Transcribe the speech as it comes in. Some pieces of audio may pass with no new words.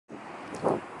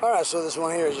Alright, so this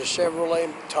one here is a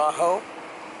Chevrolet Tahoe,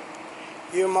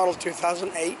 year model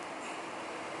 2008.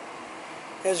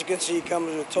 As you can see, it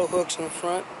comes with tow hooks in the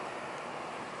front,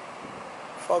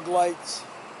 fog lights,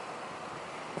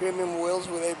 premium wheels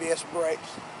with ABS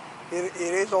brakes. It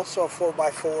is also a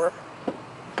 4x4.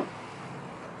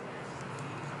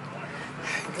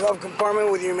 Glove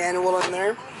compartment with your manual in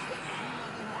there.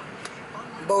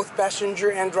 Both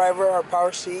passenger and driver are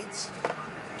power seats.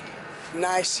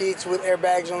 Nice seats with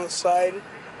airbags on the side.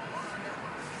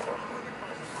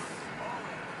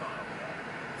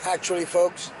 Actually,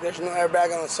 folks, there's no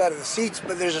airbag on the side of the seats,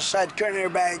 but there's a side curtain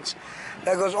airbags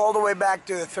that goes all the way back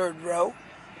to the third row.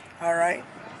 Alright.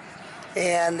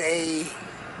 And a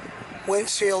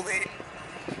windshield,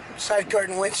 side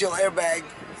curtain windshield airbag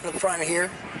in the front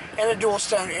here. And a dual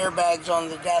standard airbags on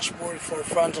the dashboard for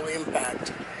frontal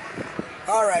impact.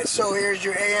 Alright, so here's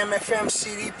your AM/FM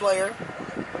CD player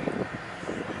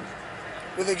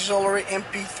with auxiliary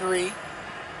MP3.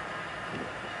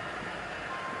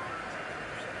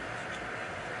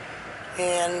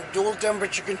 And dual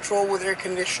temperature control with air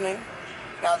conditioning.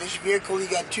 Now this vehicle, you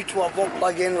got two 12-volt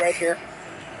plug-in right here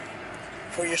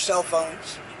for your cell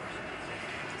phones.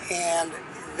 And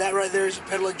that right there is a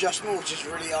pedal adjustment, which is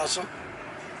really awesome.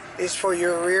 It's for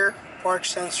your rear park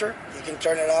sensor. You can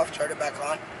turn it off, turn it back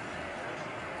on.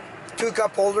 Two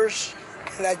cup holders,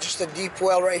 and that's just a deep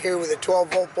well right here with a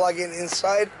 12-volt plug-in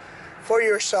inside for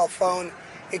your cell phone.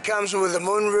 It comes with a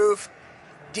moonroof,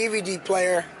 DVD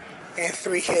player, and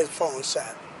 3 headphone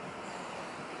set.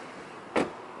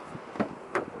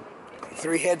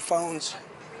 3 headphones.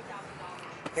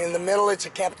 In the middle, it's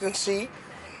a captain seat,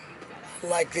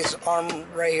 like this arm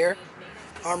right here,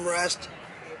 armrest,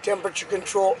 temperature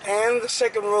control, and the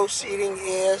second row seating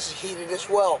is heated as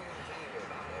well.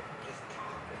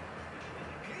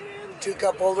 2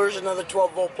 cup holders, another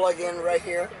 12-volt plug-in right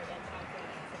here.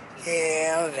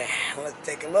 And let's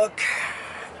take a look.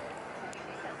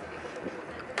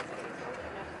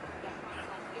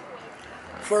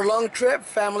 For a long trip,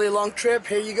 family long trip,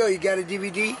 here you go. You got a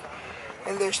DVD,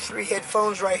 and there's 3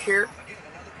 headphones right here,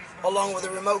 along with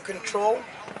a remote control.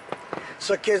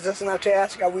 So kids doesn't have to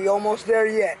ask, are we almost there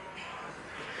yet?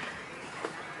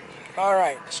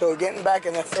 Alright, so getting back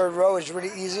in the third row is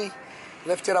really easy.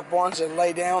 Lift it up once and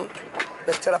lay down.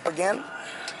 Lift it up again.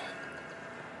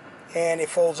 And it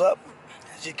folds up.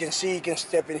 As you can see, you can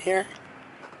step in here,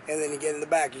 and then you get in the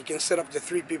back. You can sit up to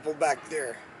 3 people back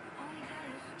there.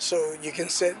 So you can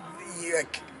sit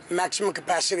maximum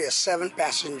capacity of 7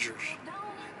 passengers.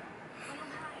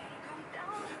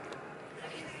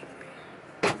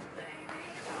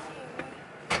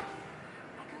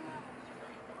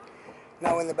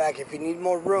 Now in the back, if you need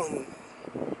more room,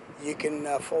 you can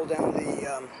fold down the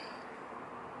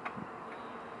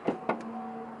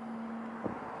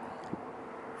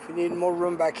if you need more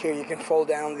room back here, you can fold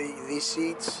down these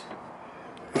seats.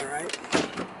 Alright.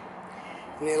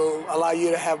 And it'll allow you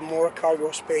to have more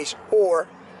cargo space, or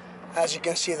as you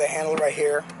can see, the handle right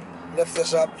here, lift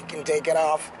this up, you can take it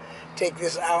off, take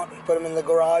this out and put them in the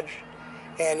garage,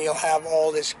 and you'll have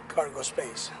all this cargo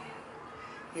space.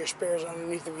 Your spares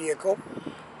underneath the vehicle.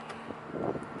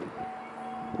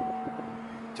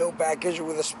 Tow package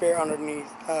with a spare underneath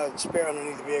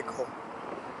the vehicle.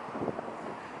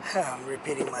 I'm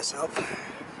repeating myself.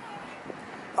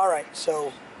 Alright,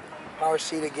 so power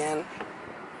seat again.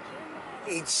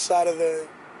 Each side of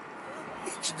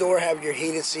each door have your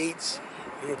heated seats.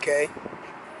 Okay.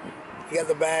 You got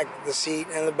the back, the seat,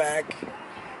 and the back.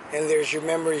 And there's your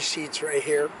memory seats right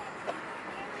here.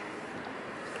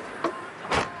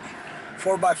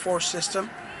 4x4 system.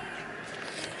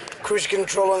 Cruise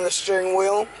control on the steering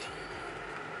wheel.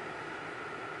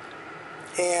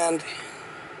 And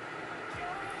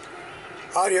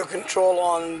audio control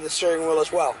on the steering wheel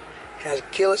as well. It has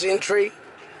keyless entry,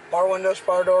 power windows,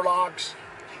 power door locks.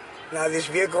 Now this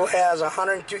vehicle has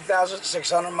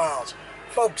 102,600 miles.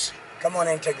 Folks, come on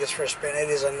in and take this for a spin. It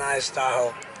is a nice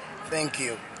Tahoe. Thank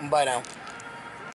you. Bye now.